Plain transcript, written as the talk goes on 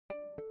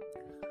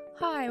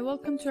Hi,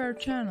 welcome to our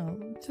channel.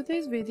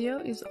 Today's video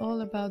is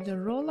all about the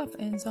role of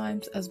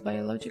enzymes as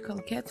biological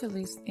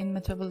catalysts in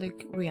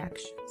metabolic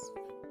reactions.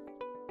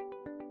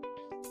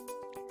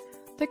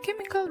 The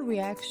chemical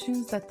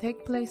reactions that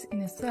take place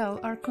in a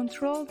cell are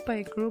controlled by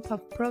a group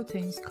of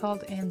proteins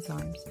called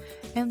enzymes.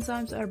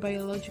 Enzymes are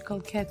biological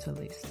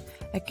catalysts.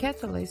 A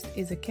catalyst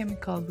is a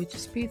chemical which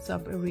speeds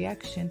up a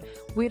reaction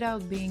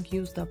without being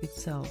used up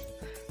itself.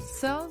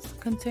 Cells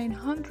contain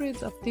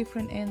hundreds of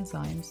different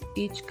enzymes,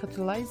 each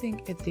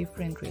catalyzing a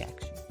different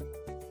reaction.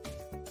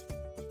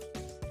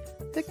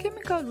 The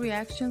chemical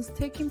reactions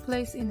taking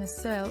place in a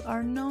cell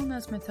are known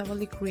as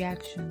metabolic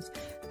reactions.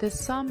 The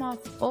sum of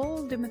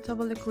all the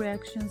metabolic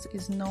reactions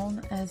is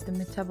known as the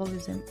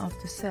metabolism of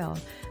the cell.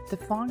 The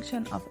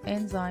function of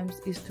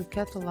enzymes is to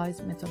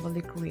catalyze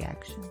metabolic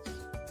reactions.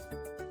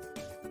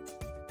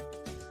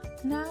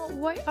 Now,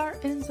 why are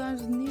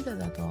enzymes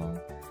needed at all?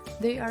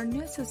 They are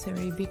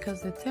necessary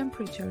because the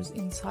temperatures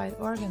inside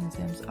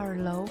organisms are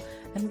low,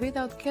 and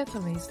without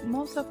catalysts,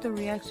 most of the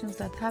reactions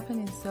that happen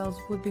in cells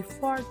would be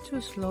far too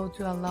slow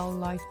to allow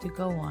life to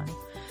go on.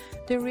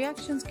 The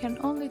reactions can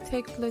only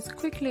take place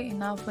quickly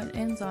enough when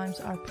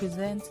enzymes are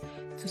present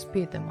to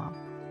speed them up.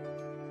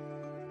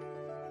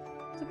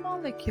 The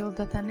molecule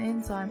that an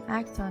enzyme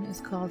acts on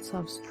is called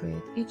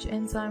substrate. Each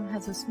enzyme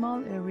has a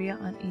small area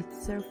on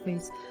its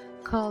surface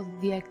called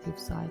the active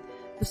site.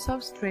 The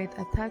substrate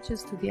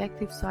attaches to the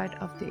active site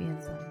of the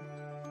enzyme.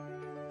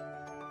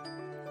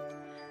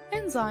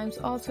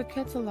 Enzymes also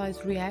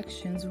catalyze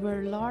reactions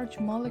where large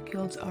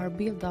molecules are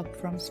built up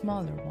from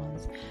smaller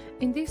ones.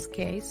 In this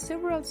case,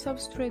 several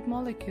substrate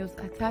molecules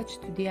attach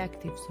to the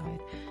active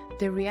site.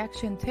 The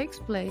reaction takes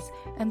place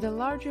and the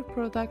larger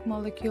product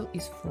molecule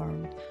is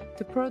formed.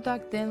 The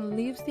product then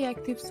leaves the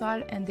active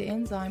site and the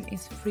enzyme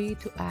is free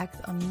to act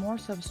on more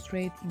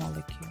substrate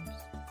molecules.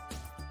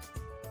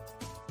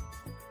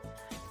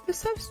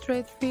 The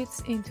substrate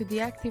fits into the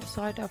active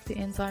site of the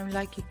enzyme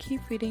like a key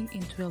fitting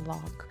into a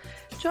lock.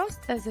 Just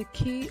as a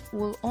key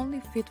will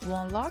only fit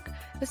one lock,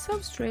 a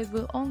substrate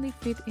will only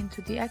fit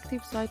into the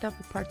active site of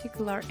a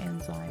particular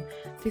enzyme.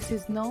 This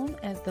is known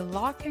as the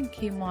lock and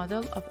key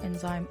model of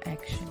enzyme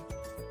action.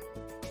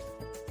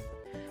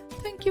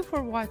 Thank you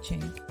for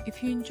watching.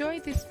 If you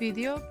enjoyed this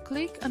video,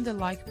 click on the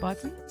like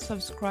button,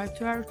 subscribe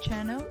to our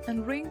channel,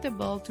 and ring the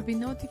bell to be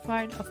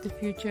notified of the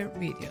future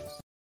videos.